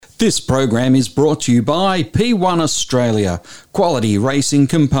This program is brought to you by P1 Australia, quality racing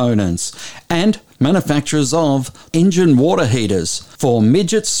components, and manufacturers of engine water heaters for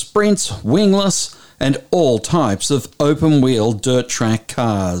midgets, sprints, wingless, and all types of open-wheel dirt track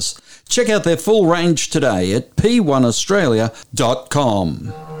cars. Check out their full range today at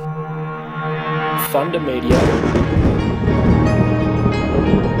p1australia.com. Thunder Media.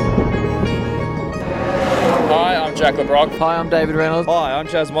 Hi, I'm Jack LeBrock. Hi, I'm David Reynolds. Hi, I'm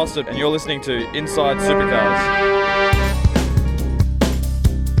Chaz Mostert, and you're listening to Inside Supercars.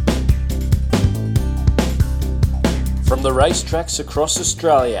 From the racetracks across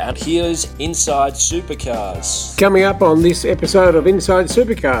Australia, and here's Inside Supercars. Coming up on this episode of Inside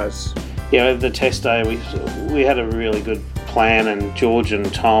Supercars. Yeah, the test day, we had a really good plan, and George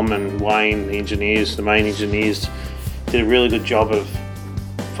and Tom and Wayne, the engineers, the main engineers, did a really good job of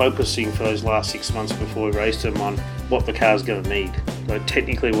focusing for those last 6 months before we raced them on what the car's going to need. Like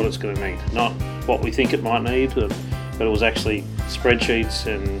technically what it's going to need, not what we think it might need, but it was actually spreadsheets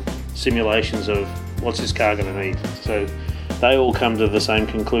and simulations of what's this car going to need. So they all come to the same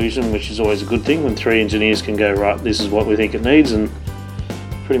conclusion, which is always a good thing when three engineers can go, right, this is what we think it needs, and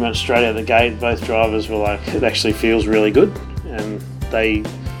pretty much straight out the gate both drivers were like, it actually feels really good. And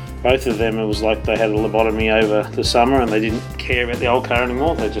both of them, it was like they had a lobotomy over the summer and they didn't care about the old car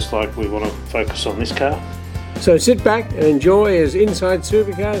anymore. They're just like, we want to focus on this car. So sit back and enjoy as Inside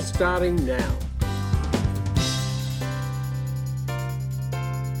Supercars starting now.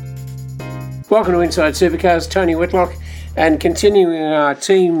 Welcome to Inside Supercars, Tony Whitlock, and continuing our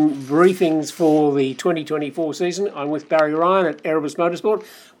team briefings for the 2024 season, I'm with Barry Ryan at Erebus Motorsport.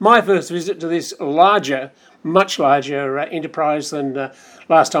 My first visit to this much larger enterprise than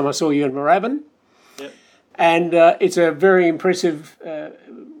last time I saw you in Moorabbin. Yep. And it's a very impressive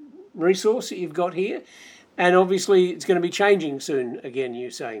resource that you've got here. And obviously it's going to be changing soon again,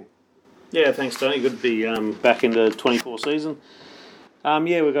 you're saying. Yeah, thanks, Tony. Good to be back into the 24 season.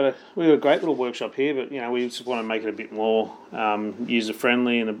 We've got a great little workshop here, but we just want to make it a bit more user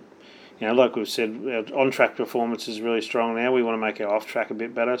friendly, and like we've said, our on-track performance is really strong now. We want to make our off-track a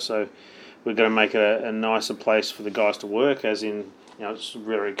bit better, so we're going to make it a nicer place for the guys to work. As in, it's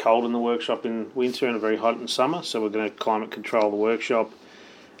very cold in the workshop in winter and very hot in summer, so we're going to climate control the workshop,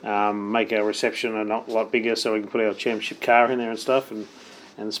 make our reception a lot bigger, so we can put our championship car in there and stuff, and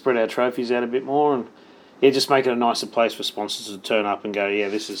spread our trophies out a bit more, and just make it a nicer place for sponsors to turn up and go, yeah,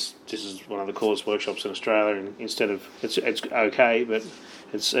 this is one of the coolest workshops in Australia. And instead of it's okay, but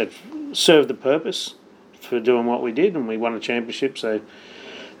it served the purpose for doing what we did, and we won a championship. So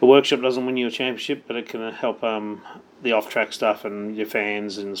the workshop doesn't win you a championship, but it can help the off-track stuff and your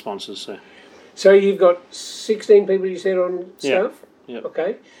fans and the sponsors. So you've got 16 people, you said, on staff? Yeah.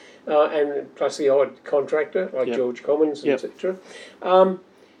 Okay. And plus the odd contractor like George Commons, etc.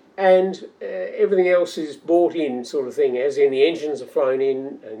 And everything else is bought in, sort of thing, as in the engines are flown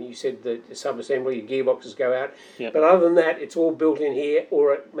in, and you said that the sub-assembly, gearboxes go out. Yep. But other than that, it's all built in here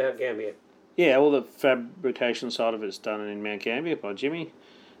or at Mount Gambier. Yeah, all the fabrication side of it is done in Mount Gambier by Jimmy.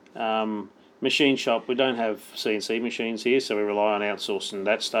 Machine shop, we don't have CNC machines here, so we rely on outsourcing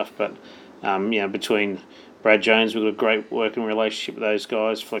that stuff. But between Brad Jones, we've got a great working relationship with those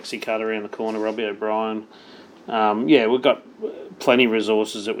guys. Flexi Cut around the corner, Robbie O'Brien. We've got plenty of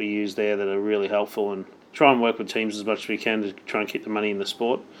resources that we use there that are really helpful, and try and work with teams as much as we can to try and keep the money in the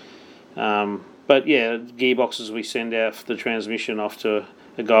sport. Gearboxes we send out for the transmission off to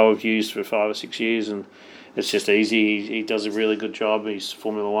a guy we've used for 5 or 6 years, and it's just easy. He does a really good job. He's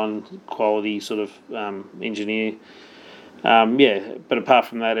Formula One quality sort of engineer. But apart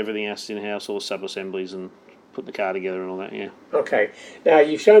from that, everything else is in-house, all sub-assemblies and put the car together and all that, Okay. Now,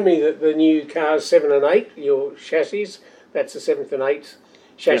 you've shown me that the new cars 7 and 8, your chassis, that's the 7th and 8th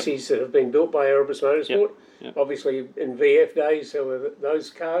chassis that have been built by Erebus Motorsport. Yep. Obviously, in VF days, there were those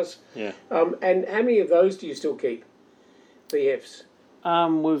cars. Yeah. And how many of those do you still keep, VFs?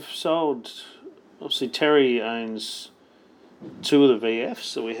 We've sold, obviously Terry owns 2 of the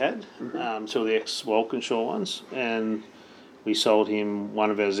VFs that we had, 2 of the ex-Walkinshaw ones, and we sold him 1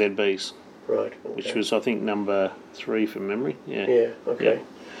 of our ZBs. Right. Okay. Which was, I think, number 3 from memory. Yeah, okay. Yeah.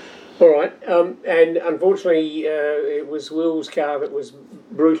 All right. And unfortunately, it was Will's car that was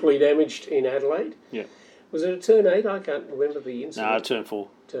brutally damaged in Adelaide. Yeah. Was it a turn 8? I can't remember the incident. No, turn 4.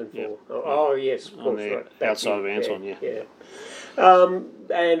 Turn 4. Yep. Oh, yes, of course. On the outside of Anton, Yeah.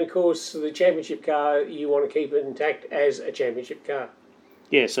 And, of course, the championship car, you want to keep it intact as a championship car.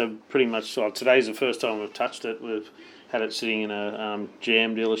 Yeah, so pretty much, today's the first time we've touched it. We've had it sitting in a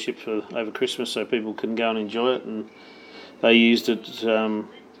GM dealership for over Christmas so people can go and enjoy it, and they used it to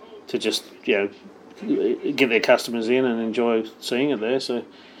just get their customers in and enjoy seeing it there. So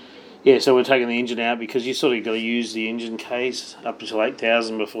Yeah, so we're taking the engine out because you sort of got to use the engine case up until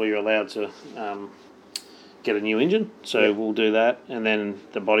 8,000 before you're allowed to get a new engine. So we'll do that, and then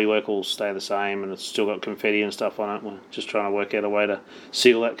the bodywork will stay the same, and it's still got confetti and stuff on it. We're just trying to work out a way to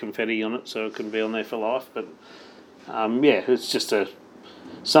seal that confetti on it so it can be on there for life. But it's just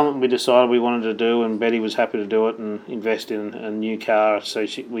something we decided we wanted to do, and Betty was happy to do it and invest in a new car, so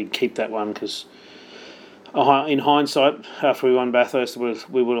we'd keep that one because in hindsight, after we won Bathurst,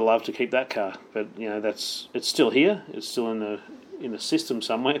 we would have loved to keep that car. But it's still here. It's still in the system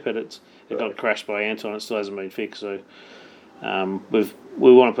somewhere, but it got crashed by Anton. It still hasn't been fixed. So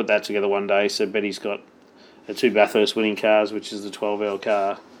we want to put that together one day. So Betty's got 2 Bathurst winning cars, which is the 12L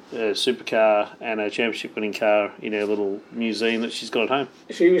car, a supercar, and a championship winning car in her little museum that she's got at home.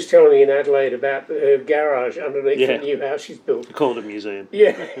 She was telling me in Adelaide about her garage underneath the new house she's built. We call it a museum.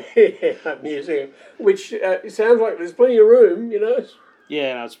 Yeah, a museum, which sounds like there's plenty of room,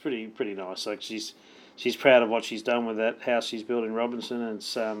 Yeah, no, it's pretty nice. Like she's proud of what she's done with that house she's built in Robinson, and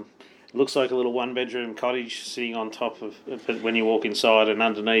it's it looks like a little 1-bedroom cottage sitting on top of. But when you walk inside and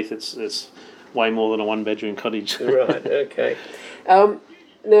underneath, it's way more than a 1-bedroom cottage. Right. Okay.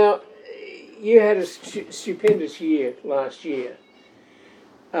 Now, you had a stupendous year last year,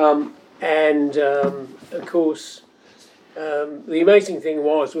 and of course, the amazing thing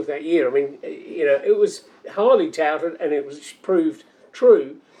was with that year. I mean, it was highly touted, and it was proved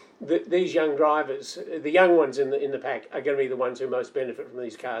true that these young drivers, the young ones in the pack, are going to be the ones who most benefit from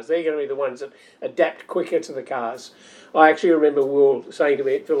these cars. They're going to be the ones that adapt quicker to the cars. I actually remember Will saying to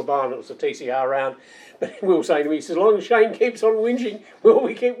me at Phillip Island, it was a TCR round, but Will saying to me, he says, as long as Shane keeps on whinging, will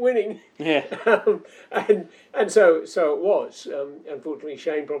we keep winning? Yeah. And so it was. Unfortunately,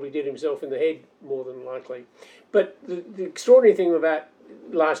 Shane probably did himself in the head more than likely. But the extraordinary thing about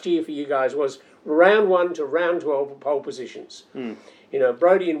last year for you guys was round 1 to round 12 pole positions.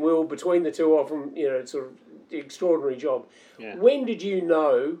 Brody and Will, between the two of them, sort of extraordinary job. Yeah. When did you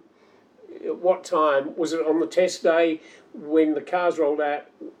know, at what time, was it on the test day when the cars rolled out,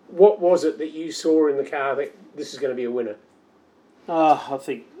 what was it that you saw in the car that this is going to be a winner? I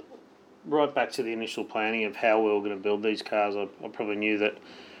think right back to the initial planning of how we were going to build these cars, I probably knew that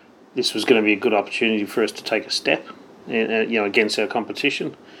this was going to be a good opportunity for us to take a step, against our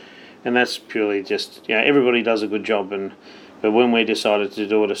competition. And that's purely just, everybody does a good job, but when we decided to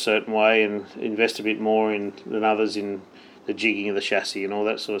do it a certain way and invest a bit more than others in the jigging of the chassis and all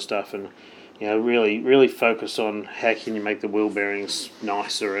that sort of stuff, and really focus on how can you make the wheel bearings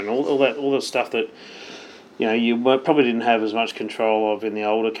nicer and all the stuff that you probably didn't have as much control of in the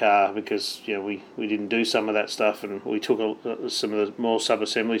older car because we didn't do some of that stuff, and we took some of the more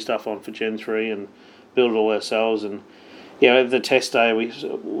sub-assembly stuff on for Gen 3 and built it all ourselves. And at the test day,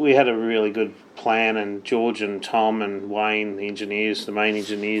 we had a really good plan, and George and Tom and Wayne, the main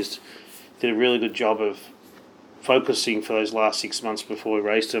engineers, did a really good job of focusing for those last 6 months before we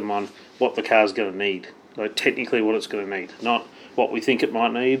raced them on what the car's going to need, like technically what it's going to need, not what we think it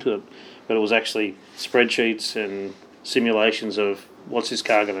might need, but it was actually spreadsheets and simulations of what's this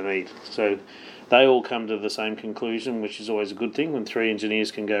car going to need. So they all come to the same conclusion, which is always a good thing when 3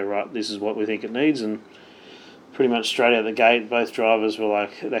 engineers can go, right, this is what we think it needs, and pretty much straight out the gate, both drivers were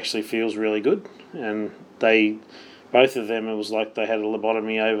like, it actually feels really good. And both of them, it was like they had a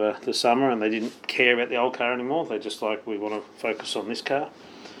lobotomy over the summer and they didn't care about the old car anymore. They just like, we want to focus on this car.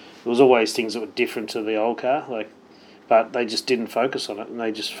 There was always things that were different to the old car, but they just didn't focus on it, and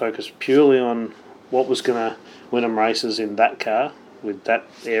they just focused purely on what was going to win them races in that car with that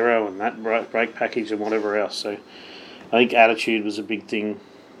aero and that brake package and whatever else. So I think attitude was a big thing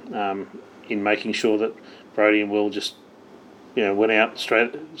in making sure that Brody and Will just, went out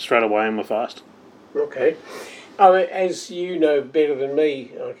straight away and were fast. Okay. As you know better than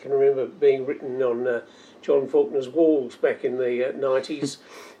me, I can remember being written on John Faulkner's walls back in the 90s.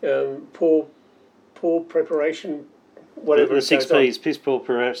 Poor preparation, whatever. The 6 P's, piss poor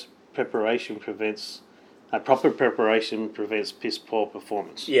preparation prevents... proper preparation prevents piss poor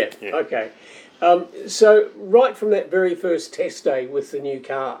performance. Yeah. Okay. So right from that very first test day with the new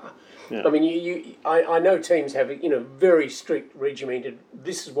car, I mean, I know teams have very strict regimented.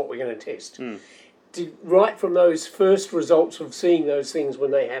 This is what we're going to test. Right from those first results of seeing those things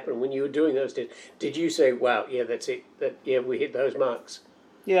when they happen, when you were doing those tests, did you say, "Wow, yeah, that's it. We hit those marks"?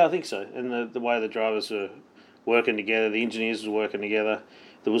 Yeah, I think so. And the way the drivers were working together, the engineers were working together.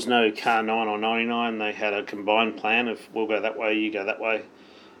 There was no car 9 or 99. They had a combined plan of we'll go that way, you go that way.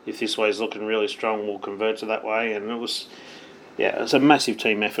 If this way's looking really strong, we'll convert to that way. And it was a massive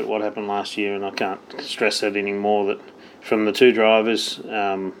team effort what happened last year, and I can't stress that anymore. That from the 2 drivers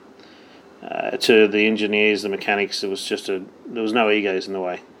to the engineers, the mechanics, there was no egos in the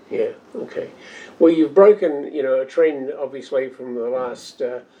way. Yeah, okay. Well, you've broken, a trend, obviously, from the last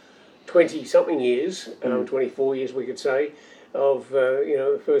 20-something years, 24 years, we could say, of,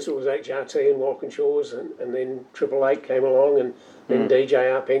 first it was HRT and Walkinshaws, and then Triple Eight came along, and then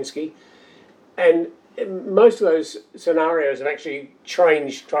DJR Penske. And most of those scenarios have actually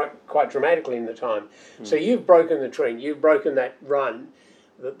changed quite dramatically in the time. So you've broken the trend. You've broken that run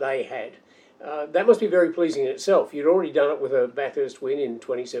that they had. That must be very pleasing in itself. You'd already done it with a Bathurst win in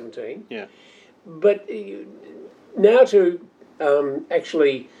 2017. Yeah. But now to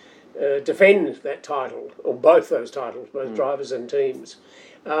actually defend that title, or both those titles, both drivers and teams,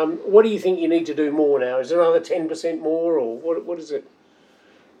 what do you think you need to do more now? Is it another 10% more, or what is it?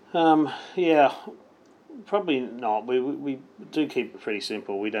 Yeah, probably not. We do keep it pretty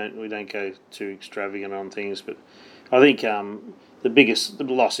simple. We don't go too extravagant on things, but I think the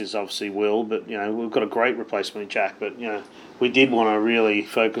loss is obviously Will, but we've got a great replacement in Jack. But we did want to really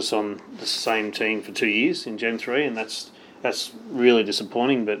focus on the same team for 2 years in Gen 3, and that's really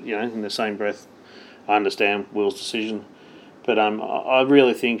disappointing. But in the same breath, I understand Will's decision. But I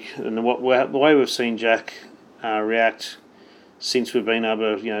really think, and the way we've seen Jack react since we've been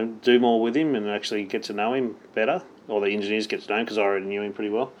able to do more with him and actually get to know him better, or the engineers get to know him, because I already knew him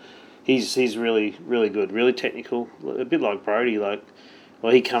pretty well. He's really, really good, really technical, a bit like Brodie.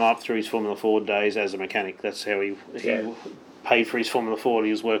 He come up through his Formula Ford days as a mechanic. That's how he paid for his Formula Ford.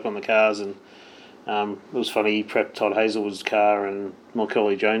 He was working on the cars, and it was funny. He prepped Todd Hazelwood's car and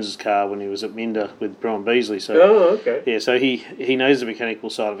Macaulay Jones's car when he was at Minda with Bruin Beasley. So, so he knows the mechanical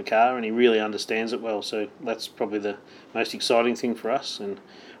side of a car, and he really understands it well. So that's probably the most exciting thing for us. And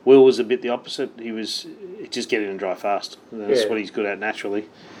Will was a bit the opposite. He was just get in and drive fast. That's what he's good at naturally.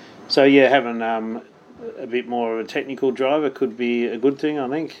 So having a bit more of a technical driver could be a good thing, I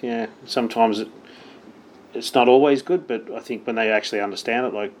think. Yeah, sometimes it's not always good, but I think when they actually understand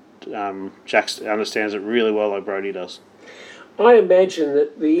it, like Jack understands it really well, like Brodie does. I imagine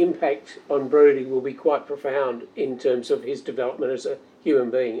that the impact on Brodie will be quite profound in terms of his development as a human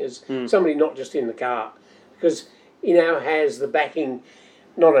being, as somebody not just in the car, because he now has the backing,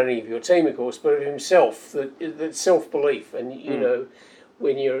 not only of your team, of course, but of himself, that self-belief, and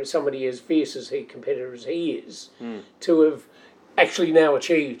when you're somebody as fierce as competitor as he is, to have actually now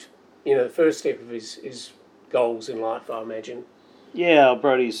achieved, the first step of his goals in life, I imagine. Yeah,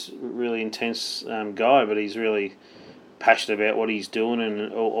 Brodie's a really intense guy, but he's really passionate about what he's doing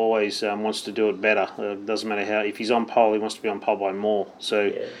and always wants to do it better. Doesn't matter how. If he's on pole, he wants to be on pole by more.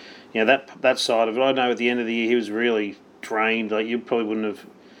 So, that side of it. I know at the end of the year he was really drained. Like, you probably wouldn't have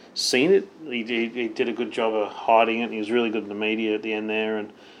seen it. He did a good job of hiding it. He was really good in the media at the end there,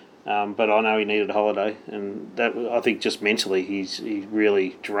 and but I know he needed a holiday, and that I think just mentally he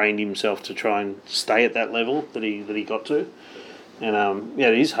really drained himself to try and stay at that level that he got to. And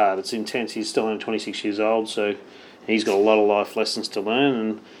it is hard. It's intense. He's still only 26 years old, so he's got a lot of life lessons to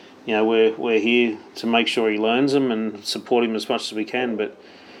learn, and we're here to make sure he learns them and support him as much as we can. But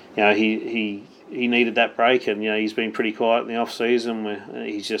he needed that break, and he's been pretty quiet in the off season. Where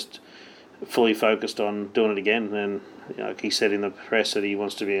he's just fully focused on doing it again. And like he said in the press that he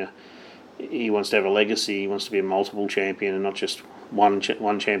wants to have a legacy. He wants to be a multiple champion and not just one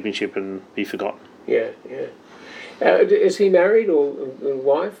championship and be forgotten. Yeah. Is he married or a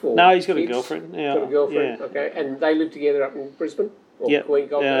wife? Or no, he's got kids? a girlfriend. Yeah, got a girlfriend. Yeah. Okay, and they live together up in Brisbane. Yeah, Gold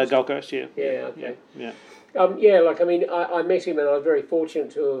Coast. Gold Coast. Yeah. Yeah. Okay. Yeah. I met him, and I was very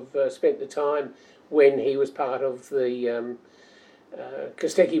fortunate to have spent the time when he was part of the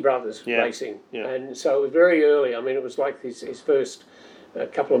Kostecki brothers racing, and so it was very early. I mean, it was like his first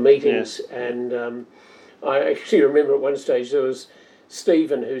couple of meetings, and I actually remember at one stage there was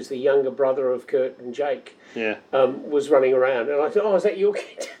Stephen, who's the younger brother of Kurt and Jake. Was running around, and I thought, "Oh, is that your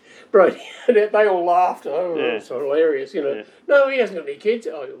kid, Brodie?" And they all laughed. Oh, it's so hilarious, No, he hasn't got any kids.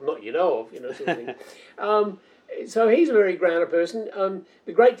 Oh, not you know of, sort of thing. So he's a very grounded person.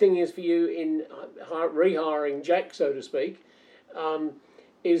 The great thing is for you in rehiring Jack, so to speak,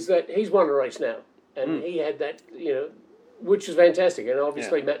 is that he's won a race now, and he had that, which is fantastic. And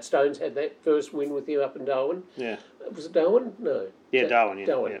obviously Matt Stones had that first win with you up in Darwin. Yeah, was it Darwin? No. Yeah, Darwin.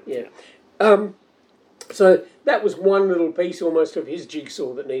 Darwin. Yeah. So that was one little piece almost of his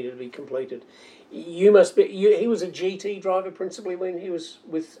jigsaw that needed to be completed. He was a GT driver principally when he was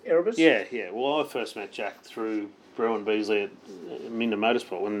with Erebus? Yeah. Well, I first met Jack through Bruin Beasley at Minda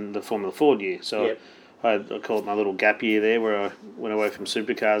Motorsport in the Formula Ford year. So I call it my little gap year there, where I went away from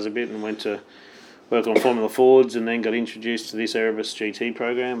supercars a bit and went to work on Formula Fords, and then got introduced to this Erebus GT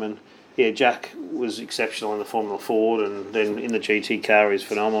program. And Jack was exceptional in the Formula Ford, and then in the GT car he's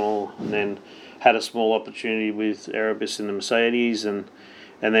phenomenal, and then had a small opportunity with Erebus in the Mercedes, and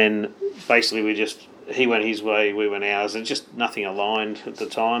And then basically he went his way, we went ours, and just nothing aligned at the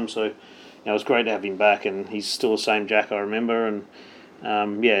time. So it was great to have him back, and he's still the same Jack I remember. And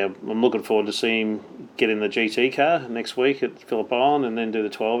I'm looking forward to seeing him get in the GT car next week at Phillip Island and then do the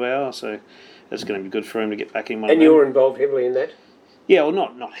 12-hour. So that's going to be good for him to get back in one. And you're involved heavily in that? Yeah,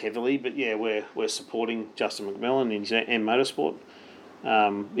 well, not heavily, but yeah, we're supporting Justin McMillan in motorsport.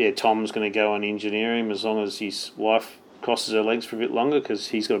 Tom's going to go and engineer him as long as his wife crosses her legs for a bit longer because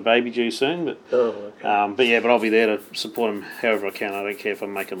he's got a baby due soon. But but I'll be there to support him however I can. I don't care if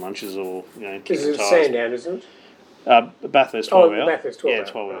I'm making lunches or This is Sandown, isn't it? Bathurst 12 hour. Bathurst 12 hour.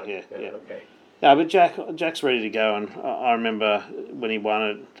 12 hour. Right. Yeah. Okay. No, but Jack's ready to go, and I remember when he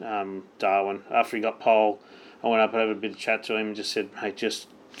won at Darwin after he got pole. I went up and had a bit of chat to him and just said, "Hey, just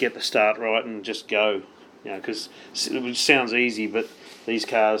get the start right and just go." Because it sounds easy, but these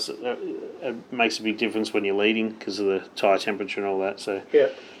cars, it makes a big difference when you're leading because of the tyre temperature and all that. So I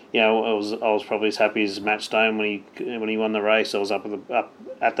was probably as happy as Matt Stone when he won the race. I was up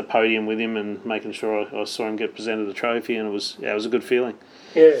at the podium with him and making sure I saw him get presented the trophy, and it was a good feeling.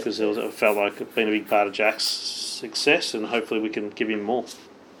 Yeah, because it felt like it's been a big part of Jack's success, and hopefully we can give him more.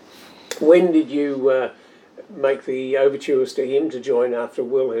 When did you make the overtures to him to join after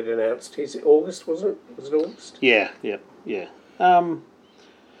Will had announced his August? Was it August? Yeah.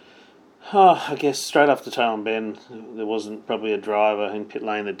 I guess straight after Tail and Ben, there wasn't probably a driver in pit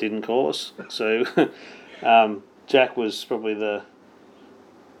lane that didn't call us. So Jack was probably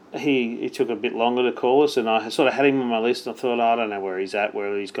he took a bit longer to call us, and I sort of had him on my list, and I thought, I don't know where he's at,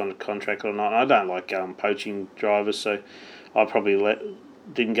 whether he's gone to contract or not. I don't like poaching drivers, so I probably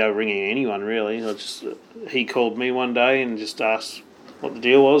didn't go ringing anyone, really. He called me one day and just asked what the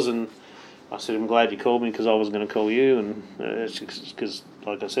deal was, and I said, I'm glad you called me because I was going to call you, and it's because,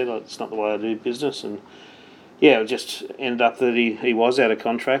 like I said, it's not the way I do business, and it just ended up that he was out of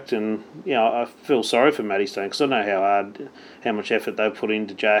contract, and I feel sorry for Matty Stone because I know how much effort they've put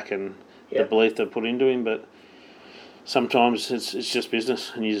into Jack and the belief they've put into him, but sometimes it's just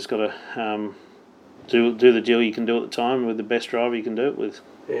business, and you just got to do the deal you can do at the time with the best driver you can do it with.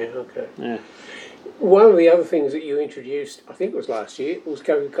 Yeah, okay. Yeah. One of the other things that you introduced, I think it was last year, was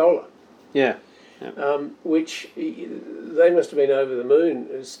Coca-Cola. Yeah. Which they must have been over the moon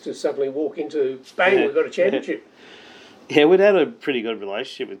as to suddenly walk into, bang, we've got a championship. Yeah, we'd had a pretty good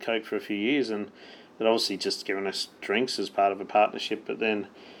relationship with Coke for a few years, and they'd obviously just given us drinks as part of a partnership, but then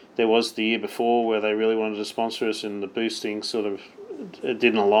there was the year before where they really wanted to sponsor us, and the boosting sort of it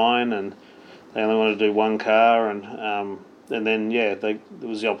didn't align, and they only wanted to do one car, and then there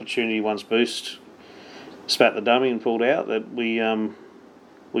was the opportunity once Boost spat the dummy and pulled out that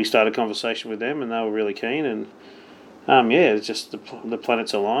we started a conversation with them, and they were really keen, and it's just the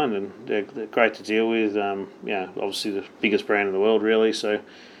planets aligned, and they're great to deal with. Obviously the biggest brand in the world, really, so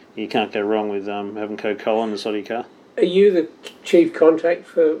you can't go wrong with having Coca-Cola in the side of your car. Are you the chief contact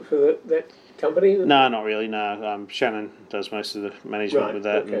for that company? No, not really. No, Shannon does most of the management with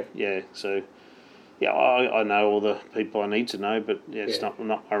that. Okay. And, I know all the people I need to know, but it's not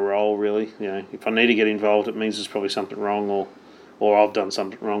my role really. If I need to get involved, it means there's probably something wrong, or I've done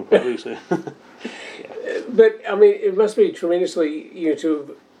something wrong probably. So. But I mean, it must be tremendously to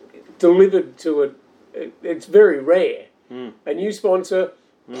have delivered to a. It's very rare. A new sponsor.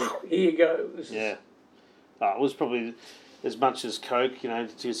 Here you go. It was probably as much as Coke.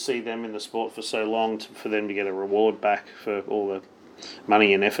 To see them in the sport for so long, for them to get a reward back for all the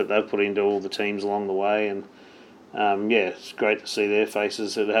money and effort they've put into all the teams along the way, and it's great to see their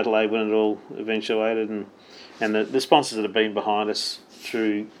faces at Adelaide when it all eventuated, and the sponsors that have been behind us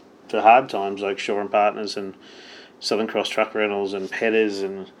through the hard times, like Shaw and Partners and Southern Cross Truck Rentals and Petters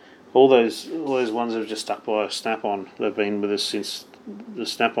and all those ones that have just stuck by Snap-on. They've been with us since the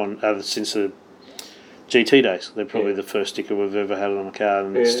Snap-on, since the GT days. They're probably the first sticker we've ever had on a car,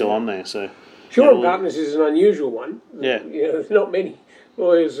 and it's still on there. So Shaw and Partners is an unusual one. Yeah, there's not many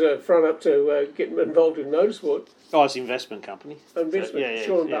lawyers front up to get involved in motorsport. Oh, it's an investment company. Investment.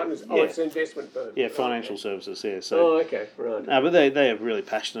 Shaw and Partners. Oh, it's an investment firm. Yeah, financial services. Yeah. So. Okay, right. But they are really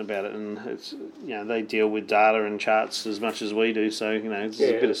passionate about it, and it's they deal with data and charts as much as we do. So there's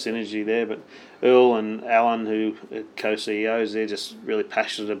a bit of synergy there. But Earl and Alan, who are co-CEOs, they're just really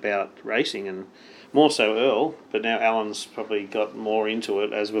passionate about racing, and more so Earl. But now Alan's probably got more into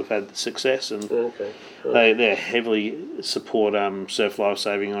it as we've had success, and they heavily support surf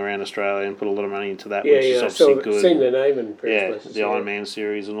lifesaving around Australia and put a lot of money into that, which is obviously good. Seen their name in places, the Ironman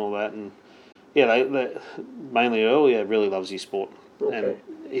series and all that, and they mainly Earl really loves his sport, and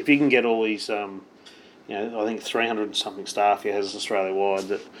if he can get all these I think 300 and something staff he has Australia wide,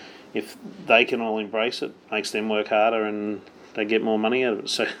 that if they can all embrace it, makes them work harder, and they get more money out of it.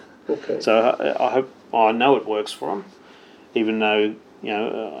 So, Okay. I know it works for them, even though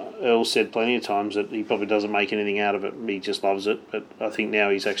Earl said plenty of times that he probably doesn't make anything out of it. He just loves it. But I think now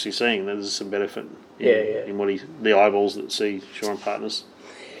he's actually seeing that there's some benefit in the eyeballs that see Shaw and Partners.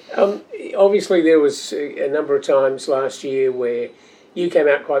 Obviously, there was a number of times last year where you came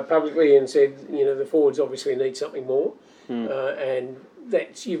out quite publicly and said, the Fords obviously need something more, and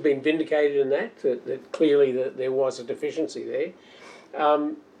that you've been vindicated in that clearly that there was a deficiency there.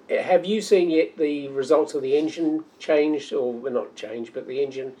 Have you seen yet the results of the engine change, or well, not change, but the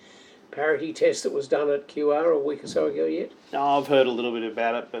engine parity test that was done at QR a week or so ago yet? No, I've heard a little bit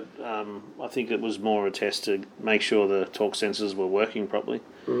about it, but I think it was more a test to make sure the torque sensors were working properly.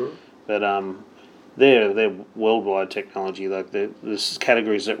 Mm-hmm. But they're worldwide technology. Like there's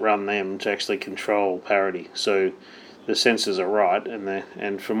categories that run them to actually control parity. So the sensors are right,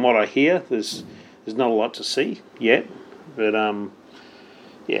 and from what I hear, there's not a lot to see yet. But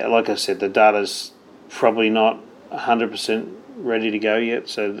like I said, the data's probably not 100% ready to go yet,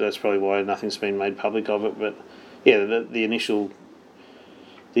 so that's probably why nothing's been made public of it. But the initial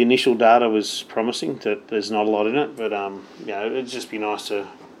data was promising that there's not a lot in it, but it'd just be nice to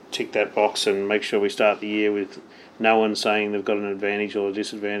tick that box and make sure we start the year with no one saying they've got an advantage or a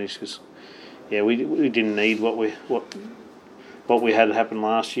disadvantage, because we didn't need what we had happen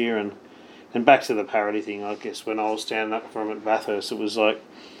last year. And back to the parity thing, I guess when I was standing up for them at Bathurst, it was like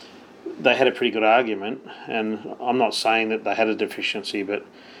they had a pretty good argument, and I'm not saying that they had a deficiency, but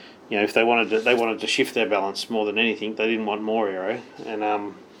if they wanted to shift their balance more than anything, they didn't want more aero,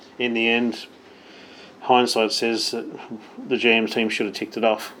 and in the end, hindsight says that the GM team should have ticked it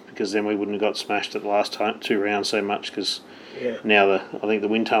off, because then we wouldn't have got smashed at the last two rounds so much, because now I think the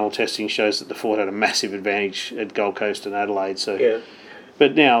wind tunnel testing shows that the Ford had a massive advantage at Gold Coast and Adelaide. So,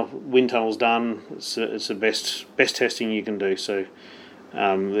 but now wind tunnel's done. It's the best testing you can do. So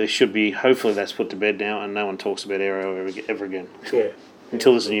there should be, hopefully that's put to bed now, and no one talks about aero ever again.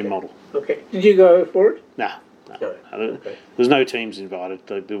 Until there's a new model. Okay. Did you go for it? No. Okay. There's no teams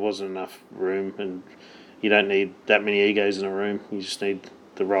invited. There wasn't enough room, and you don't need that many egos in a room. You just need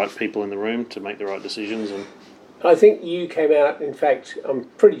the right people in the room to make the right decisions. And I think you came out, in fact, I'm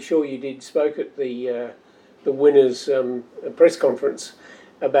pretty sure you did, spoke at the winners' press conference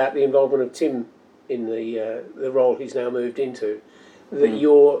about the involvement of Tim in the role he's now moved into. That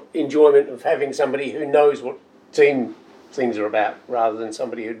your enjoyment of having somebody who knows what team things are about, rather than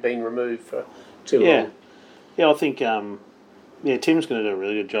somebody who'd been removed for too long. Yeah, I think Tim's going to do a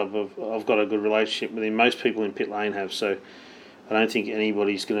really good job. I've got a good relationship with him. Most people in pit lane have, so I don't think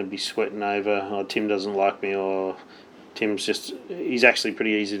anybody's going to be sweating over, Tim doesn't like me, or he's actually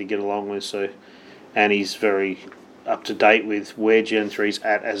pretty easy to get along with. So, and he's very up to date with where Gen 3's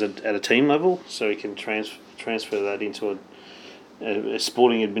at a team level, so he can transfer that into a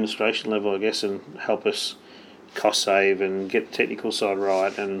sporting administration level, I guess, and help us cost save and get the technical side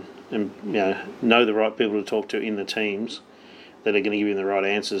right, and know the right people to talk to in the teams that are going to give you the right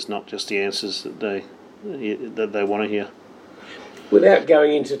answers, not just the answers that they want to hear. Without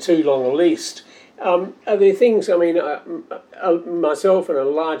going into too long a list, are there things, myself and a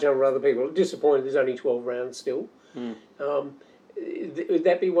large number of other people are disappointed there's only 12 rounds still. Would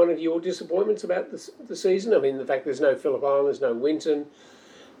that be one of your disappointments about the season? I mean, the fact there's no Phillip Island, there's no Winton.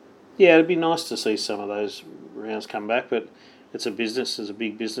 Yeah, it'd be nice to see some of those rounds come back, but it's a business, it's a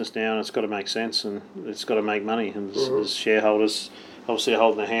big business now, and it's got to make sense, and it's got to make money, and there's shareholders obviously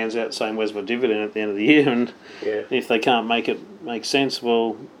holding their hands out saying, where's my dividend at the end of the year? And if they can't make it make sense,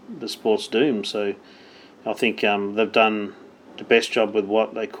 well, the sport's doomed. So I think they've done the best job with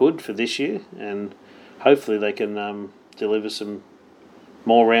what they could for this year, and hopefully they can deliver some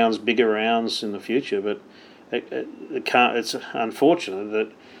more rounds, bigger rounds in the future. But it can't. It's unfortunate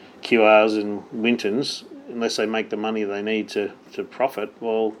that QRs and Wintons, unless they make the money they need to profit,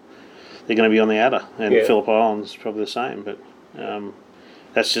 well, they're going to be on the adder. And Phillip Island's probably the same, but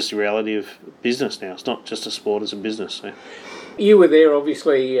that's just the reality of business now. It's not just a sport, it's a business. So. You were there,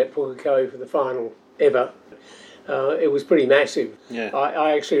 obviously, at Pukekohe for the final ever. It was pretty massive. Yeah.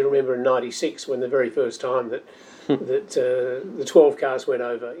 I actually remember in '96 when the very first time that the 12 cars went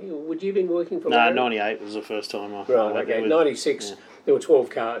over. Would you have been working for? No, 98 was the first time. Right, okay. 96, there were 12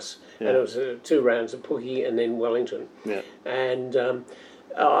 cars, and it was 2 rounds of Pookie and then Wellington. Yeah. And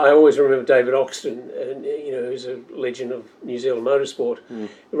I always remember David Oxton, who's a legend of New Zealand motorsport,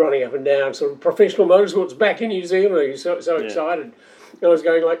 running up and down, sort of professional motorsport's back in New Zealand. He was so excited. And I was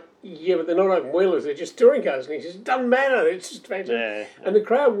going like, yeah, but they're not open wheelers, they're just touring cars. And he says, it doesn't matter, it's just fantastic. Yeah. And the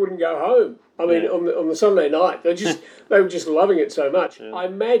crowd wouldn't go home. I mean, on the Sunday night, they were just loving it so much. Yeah. I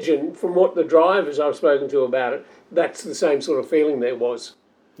imagine from what the drivers I've spoken to about it, that's the same sort of feeling there was.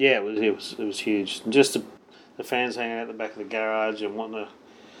 Yeah, it was huge. And just the fans hanging out the back of the garage and wanting to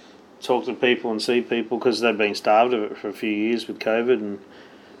talk to people and see people because they've been starved of it for a few years with COVID. And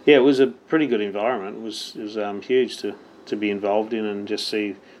yeah, it was a pretty good environment. It was huge to be involved in and just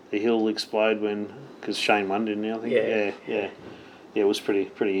see the hill explode because Shane won, didn't he? I think. Yeah. It was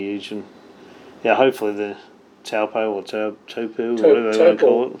pretty huge. And yeah, hopefully the Taupo or Tupu, whatever they want to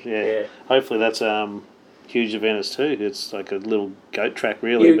call it. Yeah. Hopefully that's huge event as too. It's like a little goat track,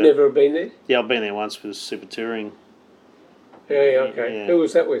 really. You've never been there? Yeah, I've been there once with Super Touring. Yeah, okay. Yeah. Who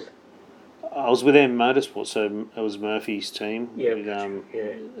was that with? I was with M Motorsport, so it was Murphy's team. Yeah.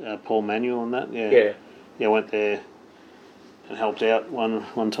 With Paul Manuel and that. Yeah. I went there and helped out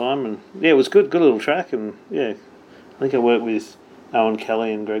one time, and yeah, it was good little track, and yeah, I think I worked with Owen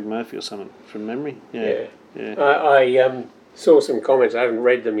Kelly and Greg Murphy or something from memory. Yeah. I saw some comments. I haven't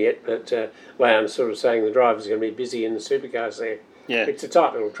read them yet, but Lowndes sort of saying the drivers are going to be busy in the supercars there. Yeah, it's a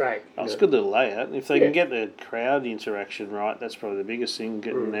tight little track. Oh, it's a good little layout. And if they can get the crowd interaction right, that's probably the biggest thing.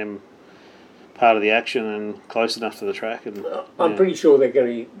 Getting them part of the action and close enough to the track. And I'm pretty sure they're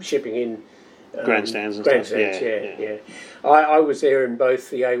going to be shipping in grandstands and stuff. Yeah. I was there and both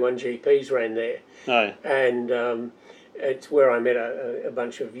the A1 GPs ran there. Oh. And it's where I met a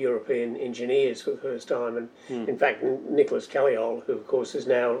bunch of European engineers for the first time. And in fact, Nicholas Calliolle, who of course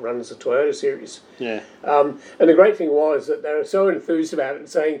now runs the Toyota series. Yeah. And the great thing was that they were so enthused about it and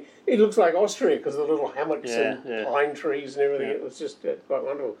saying, it looks like Austria because of the little hammocks and pine trees and everything. It was just quite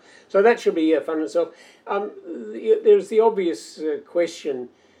wonderful. So that should be fun in itself. There's the obvious question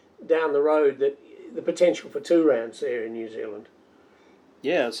down the road that the potential for 2 rounds there in New Zealand.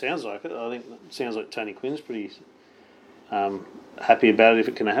 Yeah, it sounds like it. I think it sounds like Tony Quinn's pretty happy about it if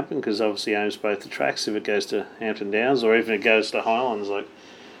it can happen, because obviously he owns both the tracks. If it goes to Hampton Downs or even it goes to Highlands,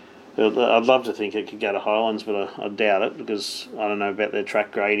 I'd love to think it could go to Highlands, but I doubt it because I don't know about their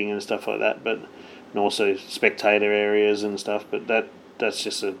track grading and stuff like that. And also spectator areas and stuff. But that's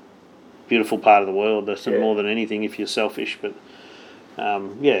just a beautiful part of the world. That's more than anything if you're selfish. But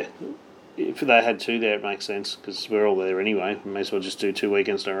if they had 2 there, it makes sense because we're all there anyway. We may as well just do 2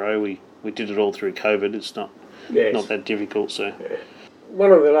 weekends in a row. We did it all through COVID. It's not that difficult. So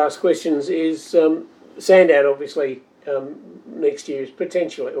one of the last questions is Sandown. Obviously, next year is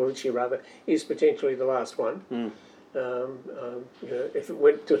potentially, or this year rather, is potentially the last one. If it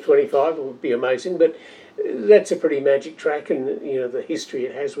went to 25, it would be amazing. But that's a pretty magic track, and the history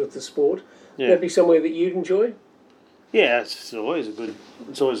it has with the sport. Yeah. That'd be somewhere that you'd enjoy. Yeah, it's always a good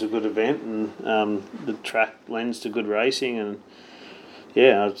event, and the track lends to good racing, and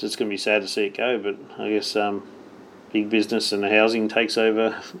yeah, it's going to be sad to see it go, but I guess big business and housing takes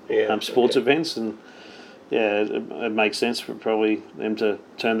over sports events, and it makes sense for probably them to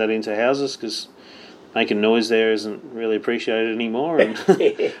turn that into houses because making noise there isn't really appreciated anymore, and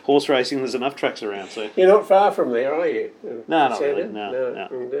horse racing, there's enough tracks around. So you're not far from there, are you? No, not really. No,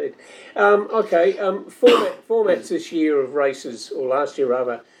 indeed. Formats this year of races, or last year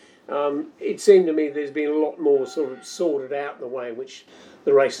rather, it seemed to me there's been a lot more sort of sorted out in the way in which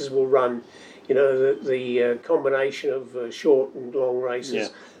the races will run. The combination of short and long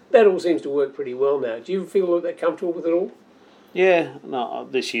races, that all seems to work pretty well now. Do you feel that comfortable with it all? Yeah, no.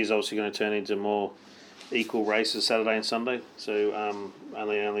 This year's obviously going to turn into more equal races Saturday and Sunday, so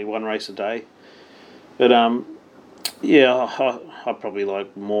only one race a day. But I probably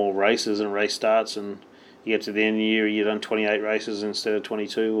like more races and race starts, and you get to the end of the year, you've done 28 races instead of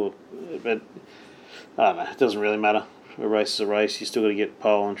 22. But I don't know, it doesn't really matter. A race is a race. You still got to get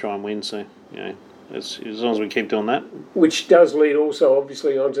pole and try and win. So as long as we keep doing that. Which does lead also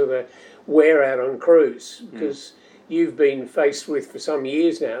obviously onto the wear out on crews, because you've been faced with for some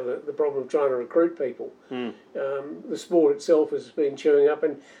years now the problem of trying to recruit people. The sport itself has been chewing up,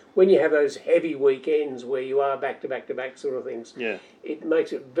 and when you have those heavy weekends where you are back to back to back sort of things, it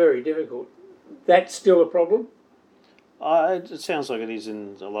makes it very difficult. That's still a problem? It sounds like it is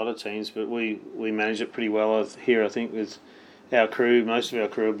in a lot of teams, but we manage it pretty well here, I think, with our crew. Most of our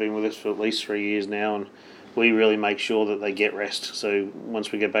crew have been with us for at least 3 years now, and we really make sure that they get rest. So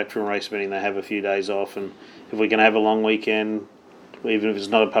once we get back from race meeting, they have a few days off, and if we can have a long weekend, even if it's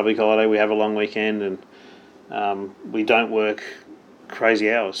not a public holiday, we have a long weekend, and we don't work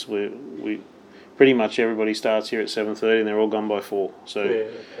crazy hours. We pretty much everybody starts here at 7:30 and they're all gone by 4. So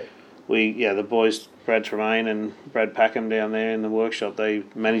the boys, Brad Tremaine and Brad Packham down there in the workshop, they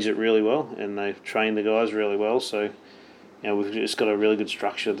manage it really well, and they train the guys really well. So we've just got a really good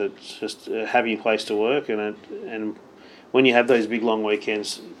structure that's just a happy place to work, and when you have those big long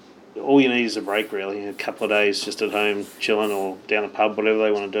weekends, all you need is a break, really, a couple of days just at home chilling or down a pub, whatever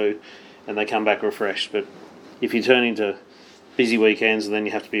they want to do, and they come back refreshed. But if you turn into busy weekends and then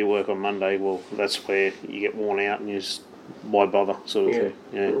you have to be at work on Monday, well, that's where you get worn out and you just, why bother, sort of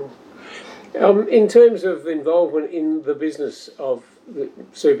thing. Yeah. In terms of involvement in the business of the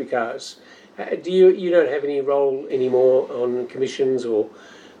supercars, do you don't have any role anymore on commissions or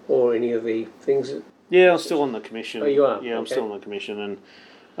any of the things? Yeah, I'm still on the commission. Oh, you are? Yeah, I'm Okay. still on the commission, and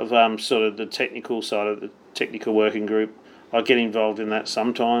of sort of the technical side of the technical working group. I get involved in that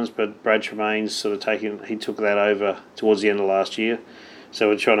sometimes, but Brad Tremaine's sort of he took that over towards the end of last year. So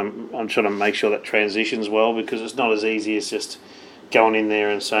I'm trying to make sure that transitions well, because it's not as easy as just going in there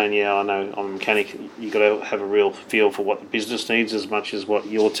and saying, yeah, I know I'm a mechanic. You've got to have a real feel for what the business needs as much as what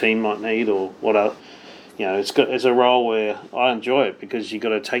your team might need, or what other. It's a role where I enjoy it, because you've got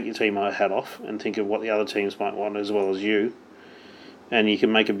to take your team hat off and think of what the other teams might want as well as you, and you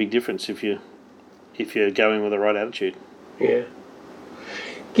can make a big difference if you're going with the right attitude. Yeah.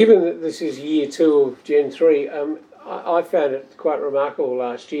 Given that this is year 2 of Gen 3, I found it quite remarkable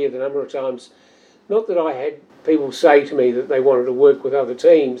last year, the number of times, not that I had people say to me that they wanted to work with other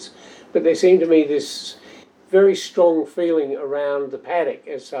teams, but there seemed to me this very strong feeling around the paddock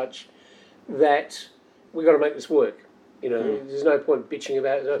as such that we've got to make this work. There's no point bitching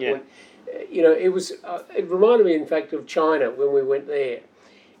about it. There's no point. It was. It reminded me, in fact, of China when we went there,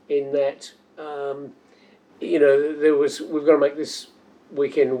 in that there was, we've got to make this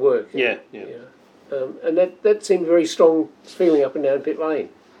weekend work. Yeah. And that seemed very strong feeling up and down pit lane.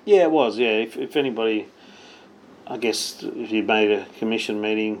 Yeah, it was. Yeah, if anybody, I guess, if you made a commission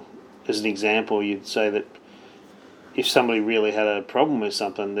meeting as an example, you'd say that if somebody really had a problem with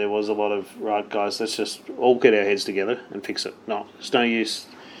something, there was a lot of, right, guys, let's just all get our heads together and fix it. No, it's no use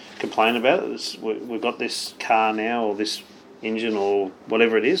complaining about it. We've got this car now, or this engine, or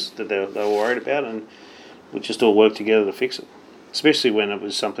whatever it is that they were worried about, and we just all work together to fix it. Especially when it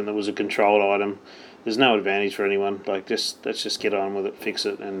was something that was a controlled item. There's no advantage for anyone. Like, let's just get on with it, fix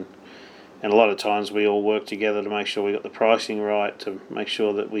it, and a lot of times we all work together to make sure we got the pricing right, to make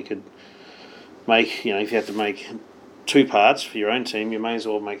sure that we could make, if you have to make 2 parts for your own team, you may as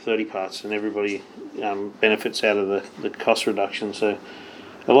well make 30 parts, and everybody benefits out of the cost reduction. So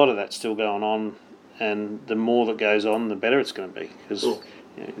a lot of that's still going on, and the more that goes on, the better it's going to be,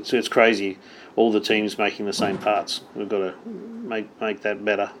 because it's crazy. All the teams making the same parts. We've got to make that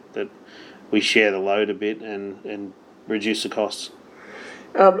better, that we share the load a bit and reduce the costs.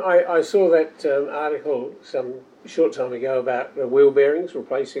 I saw that article some short time ago about the wheel bearings,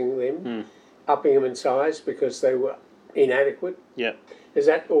 replacing them, upping them in size because they were inadequate. Yeah. Is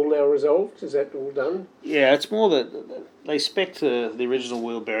that all now resolved? Is that all done? Yeah, it's more that they spec'd the original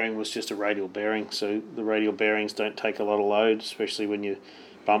wheel bearing was just a radial bearing, so the radial bearings don't take a lot of load, especially when you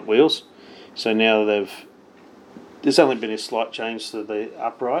bump wheels. So now there's only been a slight change to the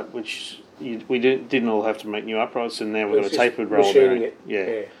upright, which we didn't all have to make new uprights, and now we've got a tapered roller bearing.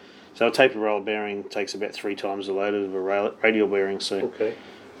 Yeah. So a tapered roller bearing takes about 3 times the load of a radial bearing. So okay.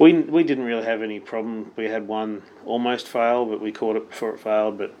 We didn't really have any problem. We had one almost fail, but we caught it before it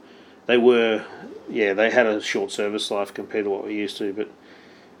failed. But they had a short service life compared to what we used to. But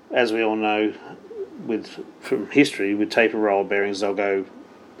as we all know, from history, with tapered roller bearings, they'll go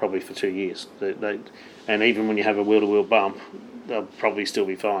probably for 2 years. And even when you have a wheel-to-wheel bump, they'll probably still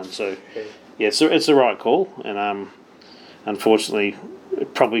be fine. So, it's the right call. And unfortunately,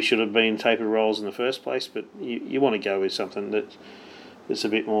 it probably should have been tapered rolls in the first place. But you want to go with something that is a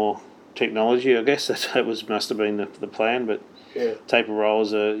bit more technology, I guess. Must have been the plan. But tapered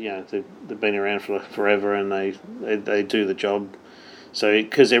rolls are, they've been around for forever, and they do the job. So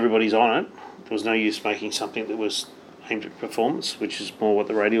because everybody's on it, there was no use making something that was aimed at performance, which is more what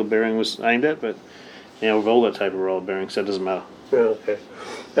the radial bearing was aimed at. But now we've all got tapered roller bearings, so it doesn't matter. Okay.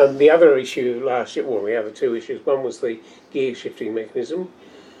 The other issue last year, well, the other 2 issues, one was the gear shifting mechanism,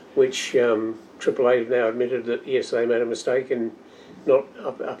 which AAA have now admitted that, yes, they made a mistake in not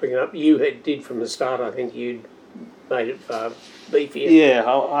upping it up. You did from the start. I think you'd made it far beefier. Yeah,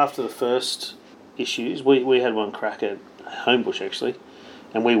 after the first issues, we had one crack at Homebush, actually,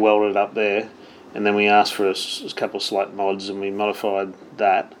 and we welded it up there, and then we asked for a couple of slight mods, and we modified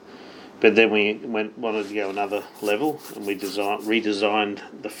that. But then we wanted to go another level, and we redesigned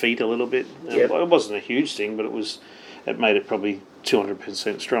the feet a little bit. Yep. It wasn't a huge thing, but it made it probably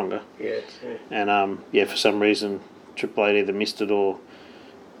 200% stronger. Yeah. And for some reason, AAA either missed it or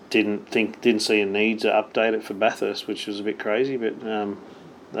didn't see a need to update it for Bathurst, which was a bit crazy. But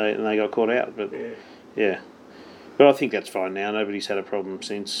they got caught out. But but But I think that's fine now. Nobody's had a problem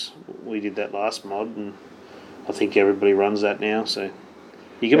since we did that last mod, and I think everybody runs that now. So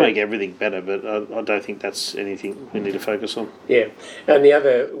you can make everything better, but I don't think that's anything we need to focus on. Yeah, and the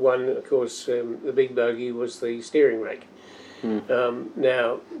other one, of course, the big bogey was the steering rack.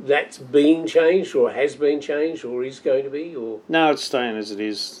 Now, that's been changed, or has been changed, or is going to be, or No, it's staying as it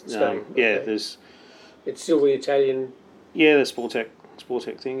is. Staying, Yeah, okay. there's it's still the Italian. the Sportec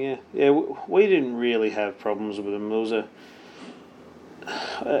thing. Yeah. We didn't really have problems with them. There was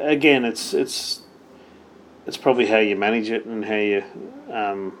again, it's probably how you manage it and how you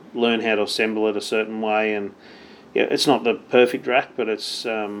learn how to assemble it a certain way. And yeah, it's not the perfect rack, but it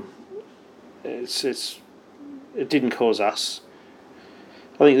didn't cause us.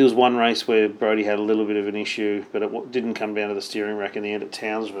 I think there was one race where Brodie had a little bit of an issue, but it didn't come down to the steering rack in the end at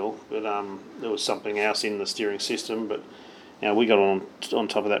Townsville. But there was something else in the steering system. But we got on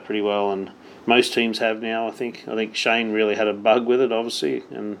top of that pretty well, and most teams have now. I think Shane really had a bug with it, obviously,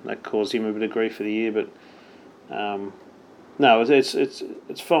 and that caused him a bit of grief for the year. But no,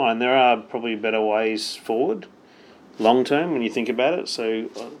 it's fine. There are probably better ways forward, long term, when you think about it. So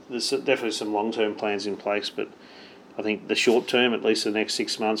there's definitely some long term plans in place, but I think the short term, at least the next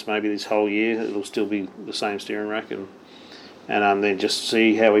 6 months, maybe this whole year, it'll still be the same steering rack, and then just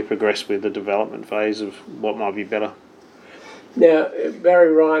see how we progress with the development phase of what might be better. Now,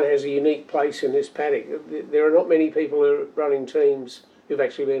 Barry Ryan has a unique place in this paddock. There are not many people who are running teams who've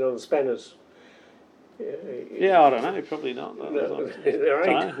actually been on the spanners. Yeah, I don't know, probably not. No, there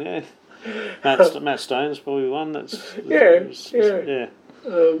ain't. Yeah. Matt Stone's probably one that's... Yeah. I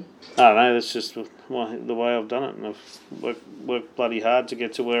don't know, that's just the way I've done it, and I've worked bloody hard to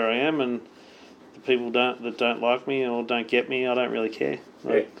get to where I am, and the people that don't like me or don't get me, I don't really care.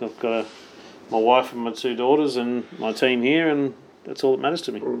 I've got my wife and my 2 daughters and my team here, and that's all that matters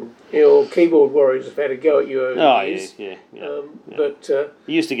to me. Your keyboard warriors have had a go at you over the years. Yeah. But it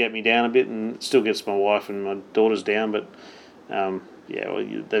used to get me down a bit, and it still gets my wife and my daughters down, but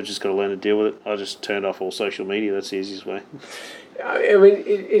they've just got to learn to deal with it. I just turned off all social media. That's the easiest way. I mean,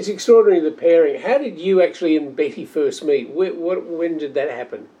 it's extraordinary, the pairing. How did you actually and Betty first meet? When did that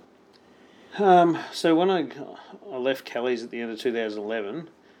happen? So when I left Kelly's at the end of 2011,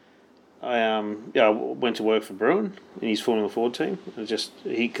 I went to work for Bruin in his Formula Ford team.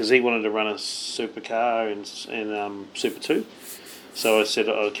 Because he wanted to run a supercar in Super 2. So I said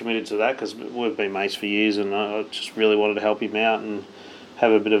I committed to that because we've been mates for years, and I just really wanted to help him out and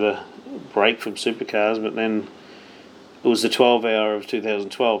have a bit of a break from supercars. But then it was the 12 hour of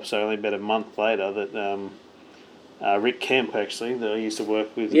 2012, so only about a month later that Rick Kemp, actually, that I used to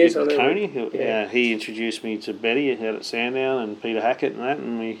work with, yes, with Coney, he introduced me to Betty out at Sandown and Peter Hackett and that,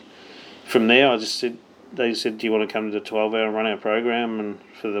 and from there they said, do you want to come to the 12 hour and run our program and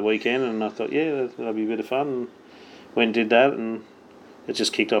for the weekend? And I thought, yeah, that'll be a bit of fun. And went and did that, and it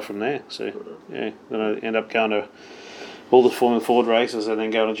just kicked off from there. So, then I ended up going to all the Formula Ford races and then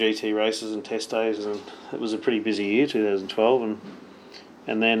going to GT races and test days, and it was a pretty busy year, 2012.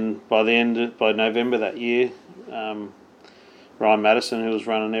 And then by November that year, Ryan Madison, who was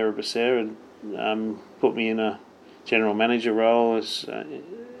running Erebus there, had put me in a general manager role as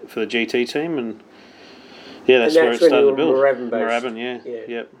for the GT team, and that's where it started to build. Moorabbin, yeah.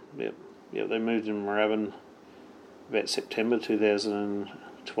 Yep. They moved in Moorabbin about September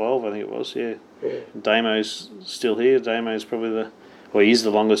 2012, I think it was. Yeah. Damo's still here. Damo's probably he's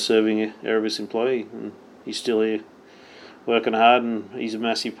the longest serving Erebus employee, and he's still here, working hard, and he's a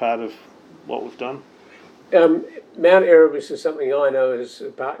massive part of what we've done. Mount Erebus is something I know as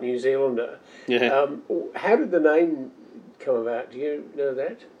part New Zealander. Yeah. How did the name come about? Do you know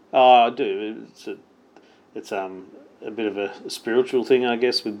that? Oh, I do. It's a bit of a spiritual thing, I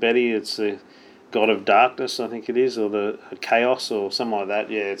guess, with Betty. It's the god of darkness, I think it is, or the chaos, or something like that.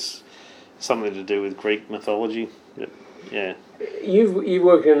 Yeah, it's something to do with Greek mythology. Yeah. You've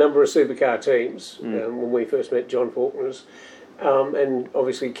worked in a number of supercar teams. When we first met, John Faulkner's, and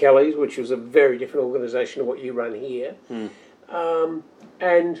obviously Kelly's, which was a very different organisation to what you run here. And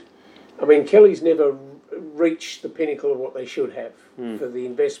I mean, Kelly's never reached the pinnacle of what they should have for the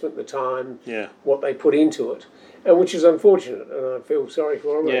investment, the time, what they put into it, and which is unfortunate. And I feel sorry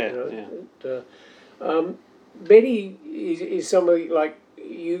for them. Betty is somebody like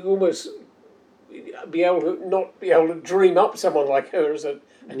you almost not be able to dream up someone like her as a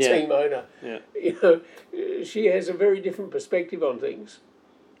team owner. Yeah. You know, she has a very different perspective on things.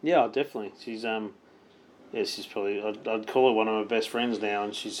 Yeah, definitely. She's she's probably I'd call her one of my best friends now,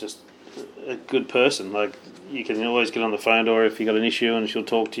 and she's just a good person. Like, you can always get on the phone to her if you got an issue, and she'll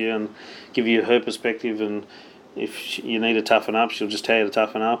talk to you and give you her perspective. And if you need to toughen up, she'll just tell you to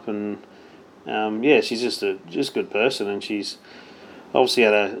toughen up. And she's just a good person, and she's obviously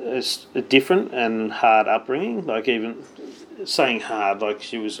had a different and hard upbringing. Like, even saying hard, like,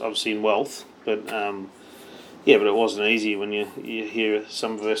 she was obviously in wealth, but but it wasn't easy when you hear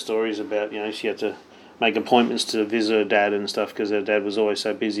some of her stories about, she had to make appointments to visit her dad and stuff because her dad was always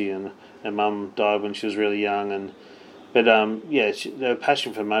so busy, and her mum died when she was really young. But her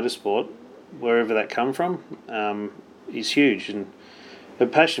passion for motorsport, wherever that come from, is huge, and her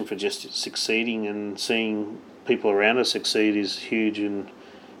passion for just succeeding and seeing people around her succeed is huge. And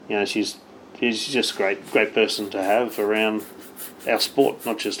she's just a great person to have around our sport,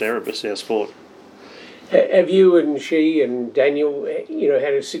 not just Erebus, our sport. Have you and she and Daniel, had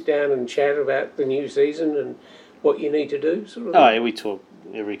to sit down and chat about the new season and what you need to do? Sort of? Oh, yeah, we talk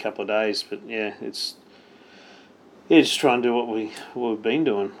every couple of days, but it's just try and do what we've been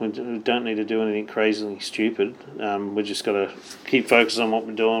doing. We don't need to do anything crazily stupid. We just got to keep focused on what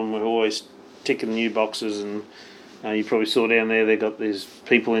we're doing. We're always ticking new boxes, and you probably saw down there they got these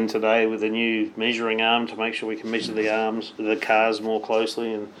people in today with a new measuring arm to make sure we can measure the cars more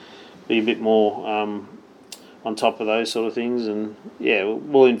closely and be a bit more on top of those sort of things. And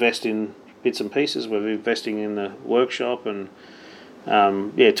we'll invest in bits and pieces. We're investing in the workshop and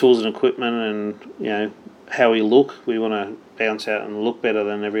tools and equipment, and how we look. We want to bounce out and look better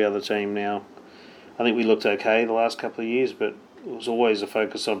than every other team now. I think we looked okay the last couple of years, but it was always a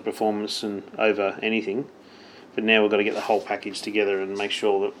focus on performance and over anything. But now we've got to get the whole package together and make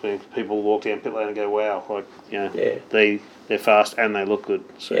sure that when people walk down pit lane and go, wow, they're fast and they look good.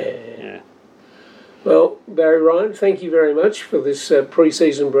 So, yeah. Well, Barry, Ryan, thank you very much for this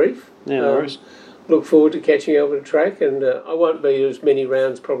pre-season brief. Yeah, no worries. Look forward to catching you over the track, and I won't be as many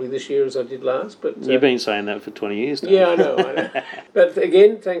rounds probably this year as I did last. But you've been saying that for 20 years now. Yeah, I know. But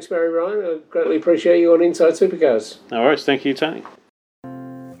again, thanks, Barry, Ryan. I greatly appreciate you on Inside Supercars. No worries. Thank you, Tony.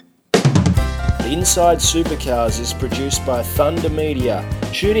 Inside Supercars is produced by Thunder Media.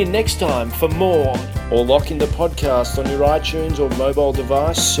 Tune in next time for more, or lock in the podcast on your iTunes or mobile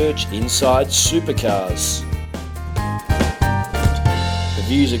device. Search Inside Supercars. The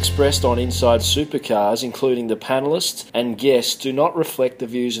views expressed on Inside Supercars, including the panellists and guests, do not reflect the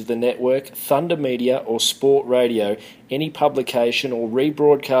views of the network, Thunder Media or Sport Radio. Any publication or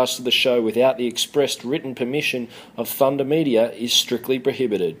rebroadcast of the show without the expressed written permission of Thunder Media is strictly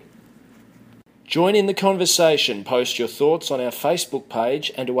prohibited. Join in the conversation. Post your thoughts on our Facebook page,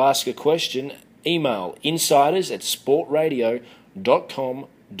 and to ask a question, email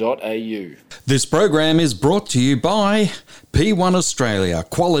insiders@sportradio.com.au. This program is brought to you by P1 Australia,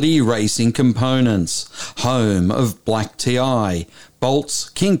 quality racing components, home of black TI, bolts,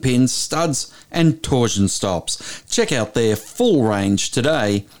 kingpins, studs and torsion stops. Check out their full range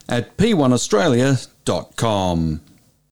today at p1australia.com.